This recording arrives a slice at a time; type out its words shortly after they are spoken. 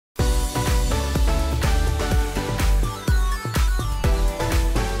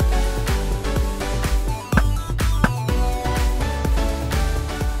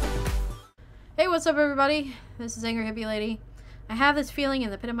up, everybody? This is Angry Hippie Lady. I have this feeling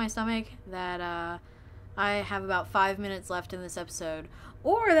in the pit of my stomach that I have about 5 minutes left in this episode.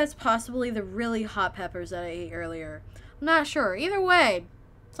 Or that's possibly the really hot peppers that I ate earlier. I'm not sure. Either way,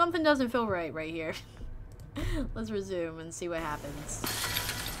 something doesn't feel right here. Let's resume and see what happens.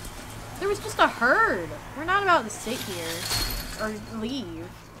 There was just a herd. We're not about to sit here. Or leave.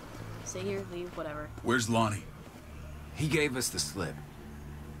 Sit here, leave, whatever. Where's Lonnie? He gave us the slip.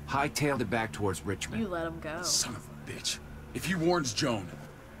 Hightailed it back towards Richmond. You let him go. Son of a bitch. If he warns Joan...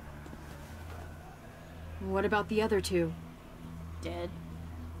 What about the other two? Dead.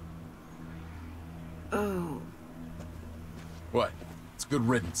 Oh. What? It's good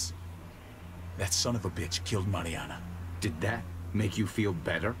riddance. That son of a bitch killed Mariana. Did that make you feel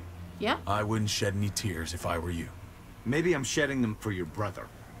better? Yeah. I wouldn't shed any tears if I were you. Maybe I'm shedding them for your brother.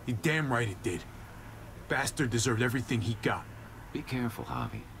 You're damn right it did. Bastard deserved everything he got. Be careful,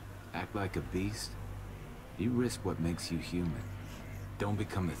 Javi. Act like a beast. You risk what makes you human. Don't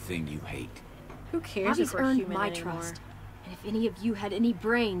become a thing you hate. Who cares if Javi's we're earned human my anymore? trust. And if any of you had any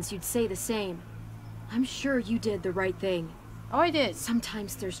brains, you'd say the same. I'm sure you did the right thing. Oh, I did.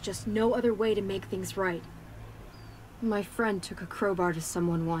 Sometimes there's just no other way to make things right. My friend took a crowbar to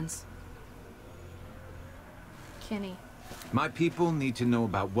someone once. Kenny. My people need to know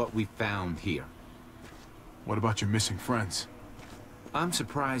about what we found here. What about your missing friends? I'm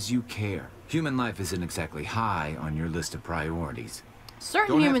surprised you care. Human life isn't exactly high on your list of priorities.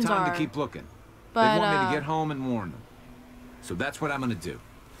 Certain Don't humans have time are. to keep looking. But, they want me to get home and warn them. So that's what I'm gonna do.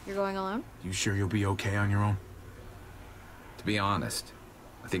 You're going alone? You sure you'll be okay on your own? To be honest,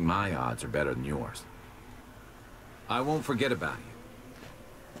 I think my odds are better than yours. I won't forget about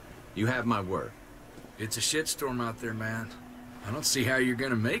you. You have my word. It's a shitstorm out there, man. I don't see how you're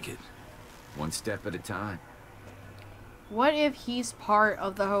gonna make it. One step at a time. What if he's part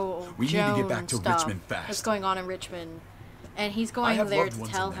of the whole We need to get Joan back to stuff Richmond fast. that's going on in Richmond, and he's I going have there loved to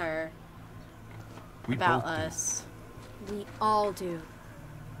ones tell in there. her We about both do. us? We all do.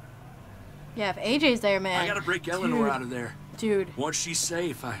 Yeah, if AJ's there, man. I gotta break Eleanor out of there. Dude. Once she's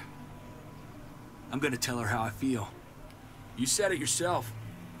safe, I'm gonna tell her how I feel. You said it yourself.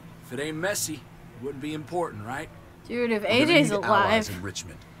 If it ain't messy, it wouldn't be important, right? Dude, if We're gonna AJ's need allies alive, in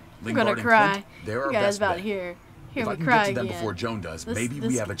Richmond. I'm gonna Lingard and cry. Clint, they're You our guys best about bet. here. Hear If me I can cry get to them again. before Joan does, This- maybe this-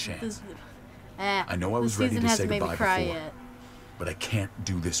 we have a chance. I know I this was ready season to say hasn't made me goodbye cry before. yet. But I can't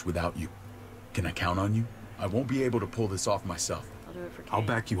do this without you. Can I count on you? I won't be able to pull this off myself. I'll do it for Kate. I'll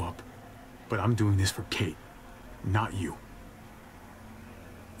back you up. But I'm doing this for Kate, not you.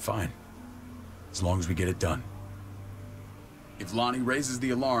 Fine. As long as we get it done. If Lonnie raises the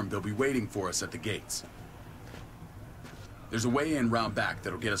alarm, they'll be waiting for us at the gates. There's a way in round back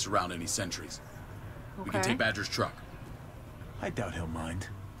that'll get us around any sentries. We can Okay. take Badger's truck. I doubt he'll mind.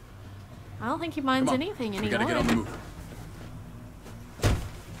 I don't think he Come minds on. anything We anymore. gotta get on the move.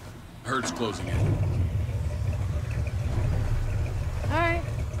 Herd's closing in. Alright.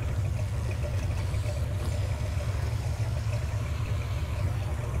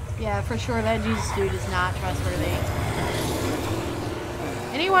 Yeah, for sure, that Jesus dude is not trustworthy.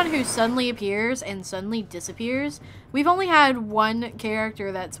 Anyone who suddenly appears and suddenly disappears, we've only had one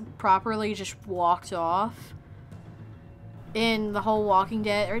character that's properly just walked off in the whole Walking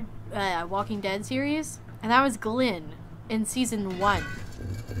Dead series, and that was Glenn in season 1.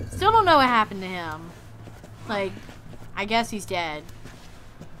 Still don't know what happened to him. Like, I guess he's dead.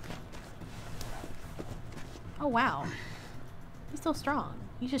 Oh wow, he's still strong.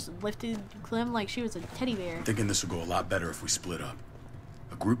 He just lifted Clem like she was a teddy bear. Thinking this will go a lot better if we split up.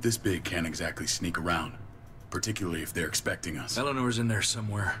 A group this big can't exactly sneak around, particularly if they're expecting us. Eleanor's in there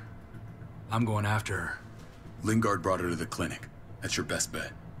somewhere. I'm going after her. Lingard brought her to the clinic. That's your best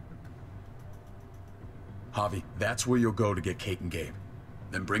bet. Javi, that's where you'll go to get Kate and Gabe.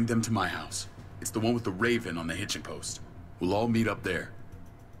 Then bring them to my house. It's the one with the raven on the hitching post. We'll all meet up there.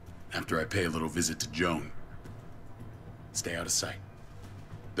 After I pay a little visit to Joan. Stay out of sight.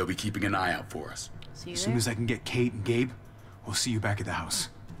 They'll be keeping an eye out for us. See you As soon there? as I can get Kate and Gabe, we'll see you back at the house.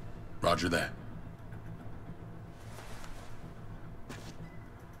 Roger that.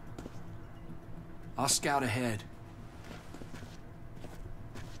 I'll scout ahead.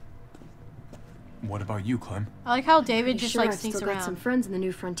 What about you, Clem? I like how David Pretty just sure like I've sneaks still got some around. friends in the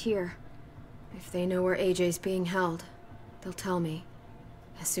New Frontier. If they know where AJ's being held, they'll tell me.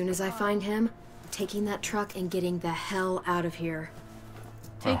 As soon as I find him, I'm taking that truck and getting the hell out of here.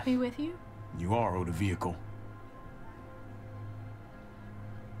 Take Oh. me with you? You are owed a vehicle.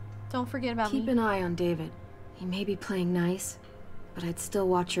 Don't forget about Keep me. an eye on David. He may be playing nice, but I'd still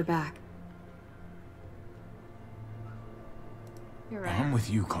watch your back. You're right. I'm with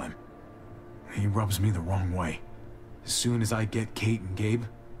you, Clem. He rubs me the wrong way. As soon as I get Kate and Gabe,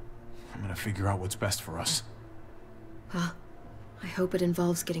 I'm gonna figure out what's best for us. Well, I hope it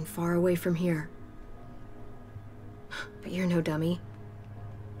involves getting far away from here. But you're no dummy.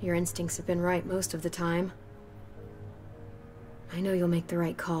 Your instincts have been right most of the time. I know you'll make the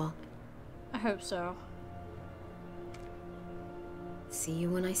right call. I hope so. See you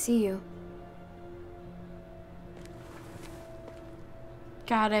when I see you.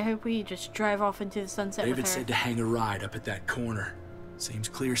 God, I hope we just drive off into the sunset David with her. said to hang a ride up at that corner. Seems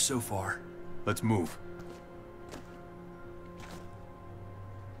clear so far. Let's move.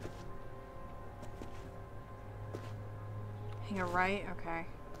 Hang a right? Okay.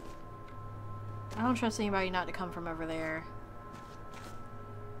 I don't trust anybody not to come from over there.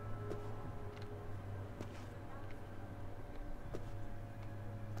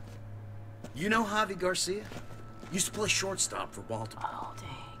 You know Javi Garcia? Used to play shortstop for Baltimore. Oh,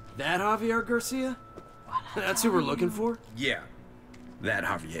 dang. That Javier Garcia? That's who we're looking for? Yeah, that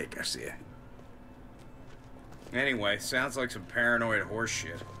Javier Garcia. Anyway, sounds like some paranoid horse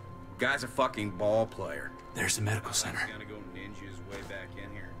shit. Guy's a fucking ball player. There's the medical center. He's gonna go ninja his way back in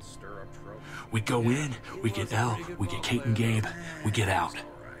here and stir up trouble. We go in, we get Elle, we get Kate and Gabe, we get out.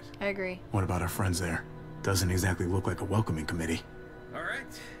 I agree. What about our friends there? Doesn't exactly look like a welcoming committee. All right,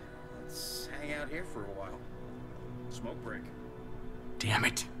 let's hang out here for a while. Smoke break. Damn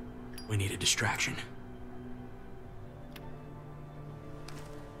it. We need a distraction.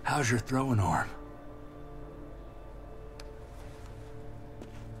 How's your throwing arm?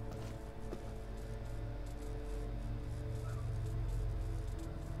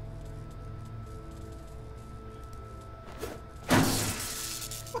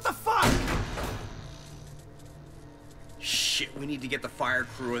 What the fuck? Shit, we need to get the fire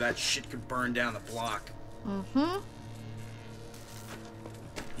crew or that shit could burn down the block. Mm-hmm.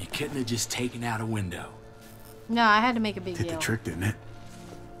 You couldn't have just taken out a window. No, I had to make a big Did deal. the trick, didn't it?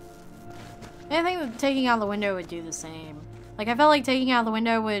 I think that taking out the window would do the same. Like, I felt like taking out the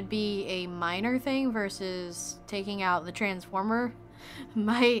window would be a minor thing versus taking out the transformer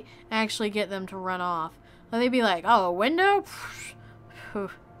might actually get them to run off. Like, they'd be like, oh, a window?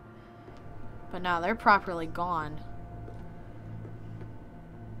 But no, they're properly gone.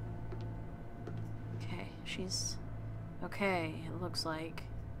 Okay, she's okay, it looks like.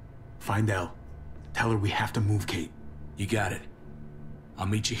 Find Elle. Tell her we have to move Kate. You got it. I'll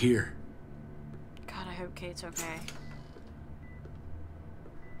meet you here. God, I hope Kate's okay.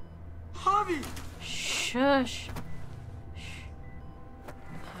 Javi! Shush. Shh.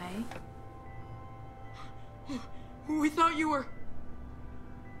 Hi. We thought you were...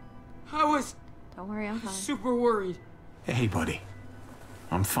 I was Don't worry, I'm fine. super worried. Hey, buddy.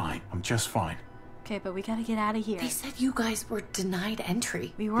 I'm fine. I'm just fine. Okay, but we gotta get out of here. They said you guys were denied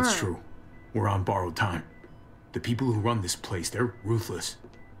entry. We were. It's true. We're on borrowed time. The people who run this place, they're ruthless.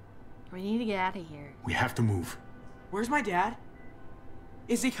 We need to get out of here. We have to move. Where's my dad?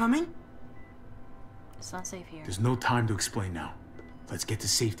 Is he coming? It's not safe here. There's no time to explain now. Let's get to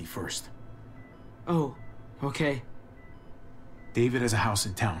safety first. Oh, okay. David has a house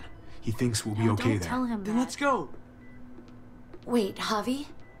in town. He thinks we'll be No, okay don't there. tell him Then that. let's go. Wait, Javi?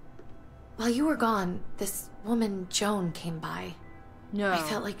 While you were gone, this woman, Joan, came by. No. I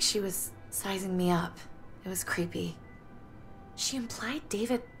felt like she was sizing me up. It was creepy. She implied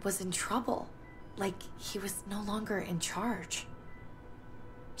David was in trouble. Like he was no longer in charge.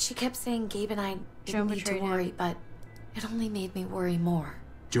 She kept saying Gabe and I Joan didn't need to betrayed him. worry, but it only made me worry more.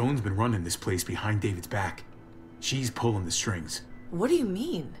 Joan's been running this place behind David's back. She's pulling the strings. What do you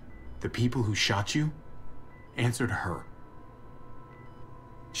mean? The people who shot you answered her.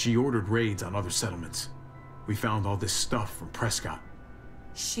 She ordered raids on other settlements. We found all this stuff from Prescott.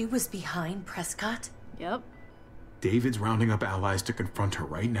 She was behind Prescott? Yep. David's rounding up allies to confront her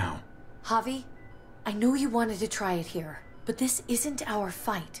right now. Javi, I know you wanted to try it here, but this isn't our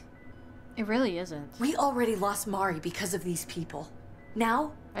fight. It really isn't. We already lost Mari because of these people.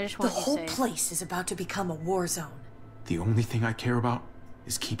 Now, I just the want you whole safe. place is about to become a war zone. The only thing I care about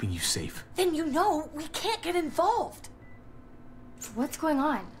is keeping you safe. Then you know we can't get involved. What's going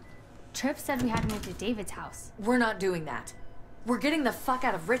on? Tripp said we had to move to David's house. We're not doing that. We're getting the fuck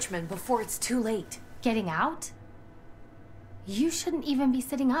out of Richmond before it's too late. Getting out? You shouldn't even be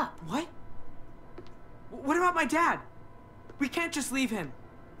sitting up. What? What about my dad? We can't just leave him.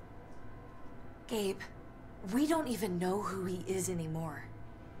 Gabe, we don't even know who he is anymore.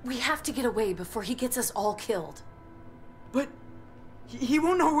 We have to get away before he gets us all killed. But he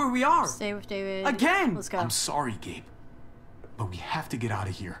won't know where we are. Stay with David. Again! Let's go. I'm sorry, Gabe, but we have to get out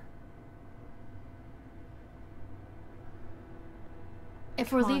of here.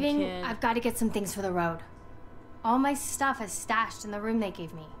 If we're Come on, leaving, kid. I've got to get some things for the road. All my stuff is stashed in the room they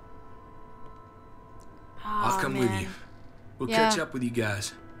gave me. I'll come with you. We'll catch up with you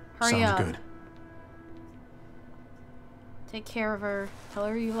guys. Hurry up. Sounds good. Take care of her. Tell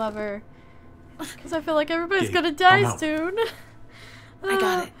her you love her. Because I feel like everybody's Gabe, gonna die I'm out. soon. I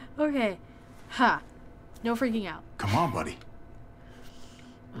got it. Okay. Ha. No freaking out. Come on, buddy.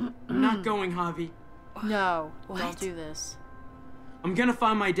 I'm not going, Javi. No. What? Don't do this. I'm gonna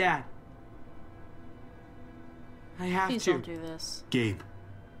find my dad. I have Please to. don't do this. Gabe,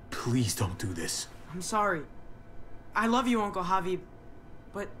 please don't do this. I'm sorry. I love you, Uncle Javi,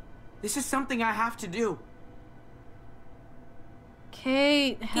 but this is something I have to do.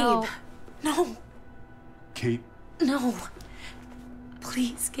 Kate, help. Gabe. No. Kate, No.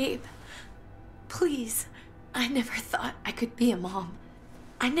 Please, Gabe. Please. I never thought I could be a mom.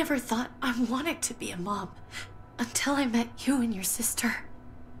 I never thought I wanted to be a mom. Until I met you and your sister.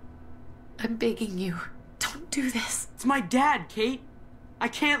 I'm begging you. Don't do this. It's my dad, Kate. I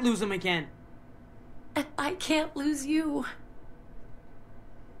can't lose him again. And I can't lose you.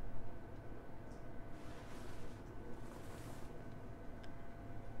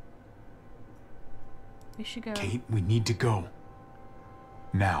 We should go. Kate, we need to go.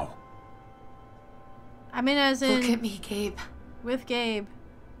 Now. I mean, as in Look at me, Gabe. with Gabe.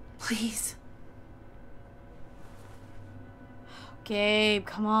 Please. Gabe,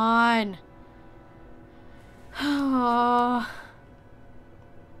 come on. Oh.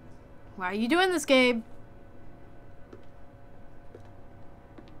 Why are you doing this, Gabe?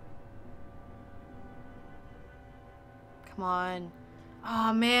 Come on.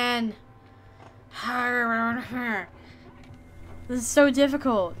 Oh, man. This is so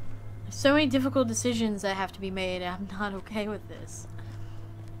difficult. There's so many difficult decisions that have to be made, and I'm not okay with this.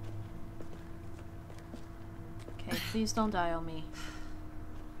 Okay, please don't die on me.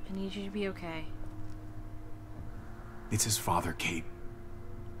 I need you to be okay. It's his father, Kate.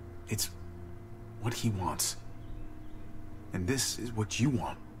 It's what he wants. And this is what you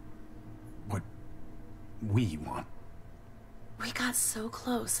want. What we want. We got so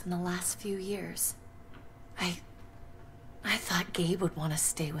close in the last few years. I thought Gabe would want to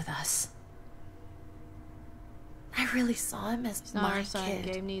stay with us. I really saw him as He's not my our son. kid.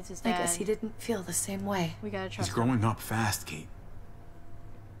 Gabe needs his I dad. guess he didn't feel the same way. We gotta trust He's him. growing up fast, Kate.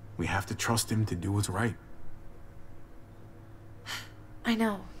 We have to trust him to do what's right. I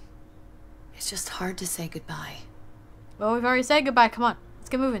know. It's just hard to say goodbye. Well, we've already said goodbye. Come on. Let's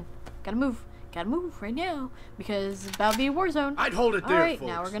get moving. Gotta move. Gotta move right now. Because it's about to be a war zone. I'd hold it there, Alright, folks.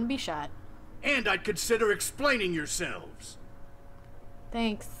 now we're gonna be shot. And I'd consider explaining yourselves.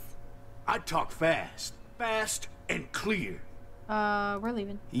 Thanks. I'd talk fast. Fast and clear. We're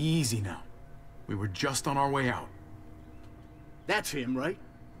leaving. Easy now. We were just on our way out. That's him, right?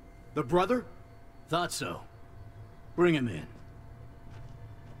 The brother? Thought so. Bring him in.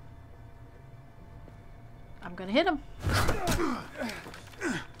 I'm gonna hit him.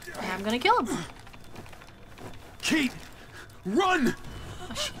 And I'm gonna kill him. Kate! Run!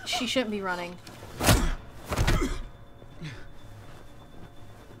 Oh, she shouldn't be running.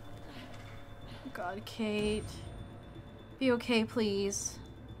 God, Kate. Be okay, please.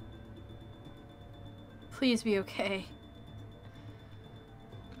 Please be okay.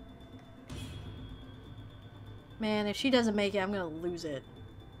 Man, if she doesn't make it, I'm gonna lose it.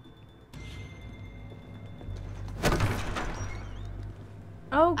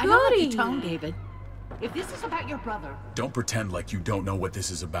 Oh, I don't like goody! your tone, David. If this is about your brother... Don't pretend like you don't know what this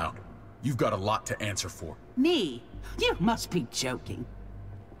is about. You've got a lot to answer for. Me? You must be joking.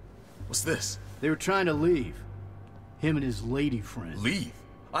 What's this? They were trying to leave. Him and his lady friend. Leave?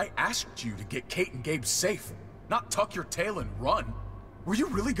 I asked you to get Kate and Gabe safe, not tuck your tail and run. Were you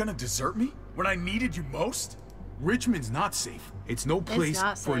really gonna desert me when I needed you most? Richmond's not safe. It's no place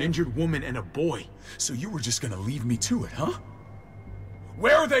not for an safe. injured woman and a boy. So you were just gonna leave me to it, huh?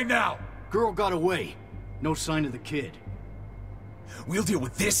 Where are they now? Girl got away. No sign of the kid. We'll deal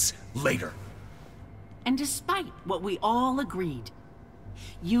with this later. And despite what we all agreed,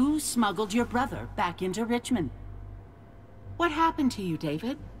 you smuggled your brother back into Richmond. What happened to you,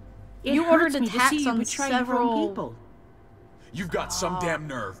 David? It You ordered hurts me to attacks see you on betray your own several- people. You've got some damn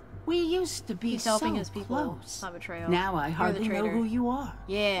nerve. We used to be He's so helping his people. close. It's not betrayal. Now I You're the hardly know traitor. who you are.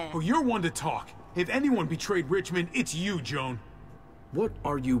 Yeah. Oh, you're one to talk. If anyone betrayed Richmond, it's you, Joan. What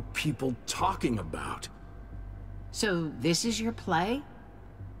are you people talking about? So this is your play?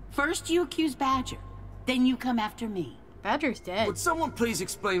 First you accuse Badger, then you come after me. Badger's dead. Would someone please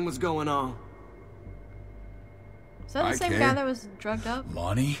explain what's going on? Is that the I same care. guy that was drugged up?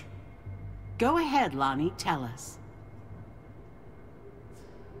 Lonnie? Go ahead, Lonnie, tell us.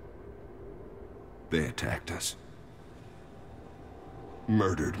 They attacked us.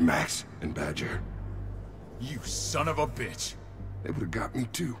 Murdered Max and Badger. You son of a bitch. They would have got me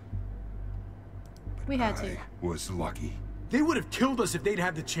too. We had to. I was lucky. They would have killed us if they'd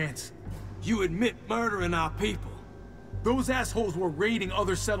had the chance. You admit murdering our people. Those assholes were raiding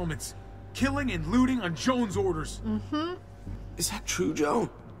other settlements, killing and looting on Joan's orders. Mm-hmm. Is that true, Joan?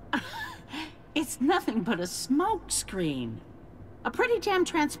 It's nothing but a smoke screen. A pretty damn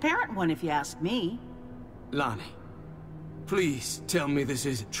transparent one, if you ask me. Lonnie, please tell me this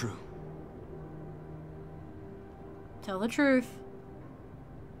isn't true. Tell the truth.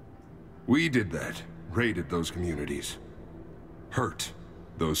 We did that. Raided those communities. Hurt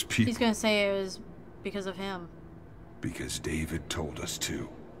those people. He's gonna say it was because of him. Because David told us to.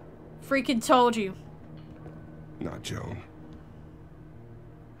 Freaking told you. Not Joan.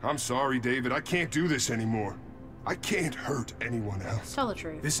 I'm sorry, David. I can't do this anymore. I can't hurt anyone else. Tell the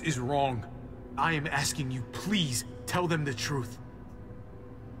truth. This is wrong. I am asking you, please tell them the truth.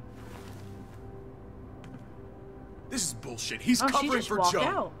 This is bullshit. He's she covering just for walked Joan.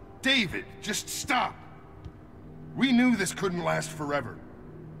 out. David, just stop. We knew this couldn't last forever.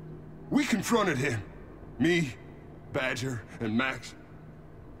 We confronted him. Me, Badger, and Max.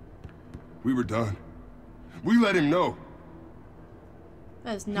 We were done. We let him know.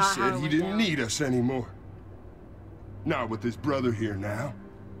 That is He not how said it he went didn't down. need us anymore. Not with his brother here now.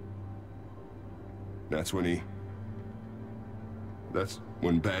 That's when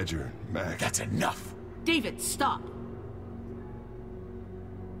Badger and Max... That's enough. David, stop.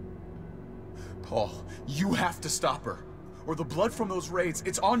 Paul, you have to stop her. Or the blood from those raids,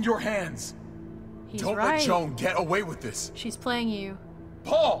 it's on your hands. He's Don't right. let Joan get away with this. She's playing you.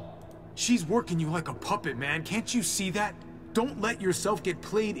 Paul! She's working you like a puppet, man. Can't you see that? Don't let yourself get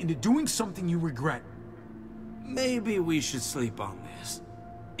played into doing something you regret. Maybe we should sleep on this.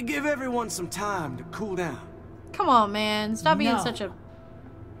 Give everyone some time to cool down. Come on, man. Stop being No. such a...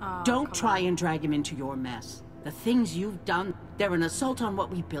 Oh, Don't come try on. and drag him into your mess. The things you've done, they're an assault on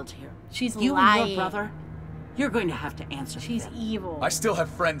what we built here. She's you lying. and your brother, you're going to have to answer for She's them. evil. I still have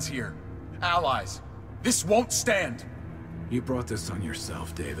friends here. Allies. This won't stand. You brought this on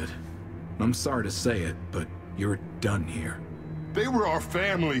yourself, David. I'm sorry to say it, but you're done here. They were our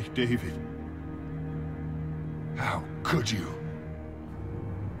family, David. How could you?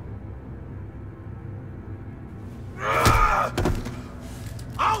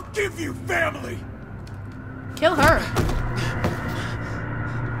 I'll give you family! Kill her.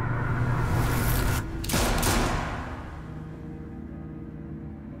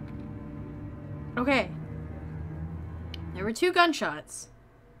 Okay. There were 2 gunshots.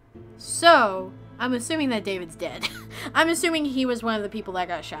 So, I'm assuming that David's dead. I'm assuming he was one of the people that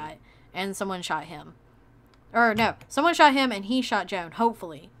got shot. And someone shot him. Or, no. Someone shot him and he shot Joan.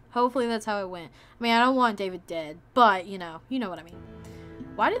 Hopefully. Hopefully that's how it went. I mean, I don't want David dead. But, you know what I mean.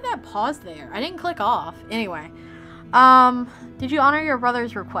 Why did that pause there? I didn't click off. Anyway. Did you honor your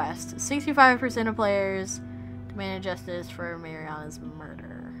brother's request? 65% of players demanded justice for Mariana's murder.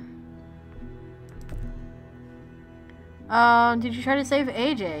 Did you try to save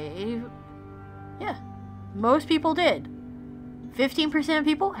AJ? Yeah. Most people did. 15% of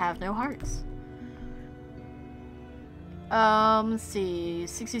people have no hearts. Let's see.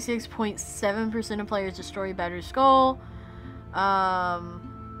 66.7% of players destroy Badger's skull. All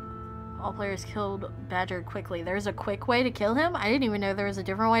players killed Badger quickly. There's a quick way to kill him? I didn't even know there was a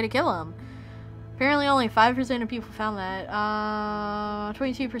different way to kill him. Apparently only 5% of people found that.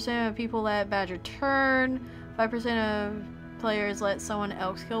 22% of people let Badger turn. 5% of players let someone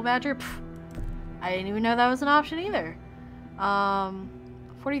else kill Badger. Pfft, I didn't even know that was an option either.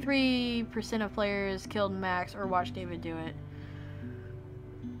 43% of players killed Max or watched David do it.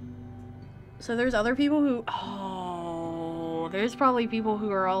 So there's other people who... Oh, there's probably people who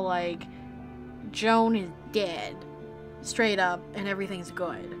are all like, Joan is dead. Straight up, and everything's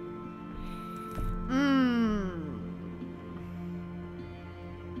good.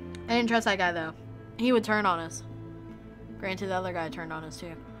 I didn't trust that guy, though. He would turn on us. Granted, the other guy turned on us,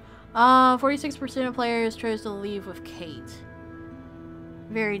 too. 46% of players chose to leave with Kate.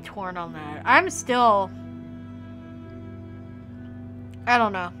 Very torn on that. I'm still... I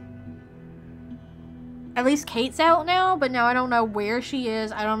don't know. At least Kate's out now, but now I don't know where she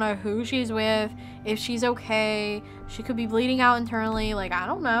is. I don't know who she's with. If she's okay. She could be bleeding out internally. Like, I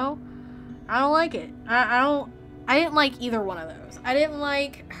don't know. I don't like it. I didn't like either one of those. I didn't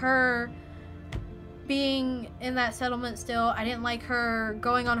like her being in that settlement still. I didn't like her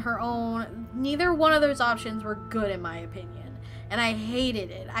going on her own. Neither one of those options were good in my opinion. And I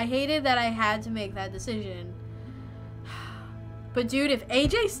hated it. I hated that I had to make that decision. But dude, if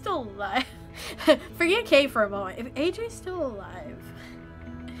AJ's still alive... Forget Kate for a moment. If AJ's still alive,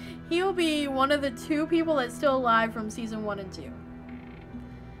 he'll be one of the 2 people that's still alive from season 1 and 2.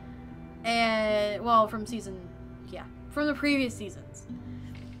 And, well, from the previous seasons.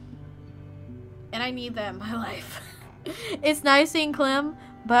 And I need that in my life. It's nice seeing Clem,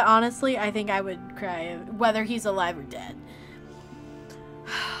 but honestly, I think I would cry whether he's alive or dead.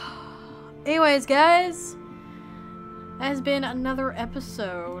 Anyways, guys, that has been another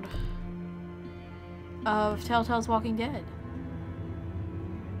episode of Telltale's Walking Dead.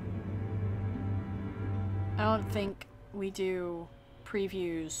 I don't think we do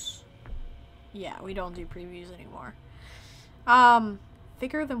previews. Yeah, we don't do previews anymore.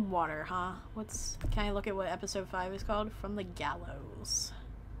 Thicker Than Water, huh? Can I look at what episode 5 is called? From the Gallows.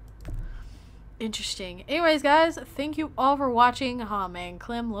 Interesting. Anyways, guys, thank you all for watching. Oh man,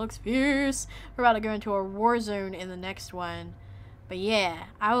 Clem looks fierce. We're about to go into a war zone in the next one. But yeah,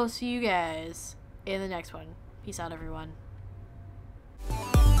 I will see you guys in the next one. Peace out, everyone.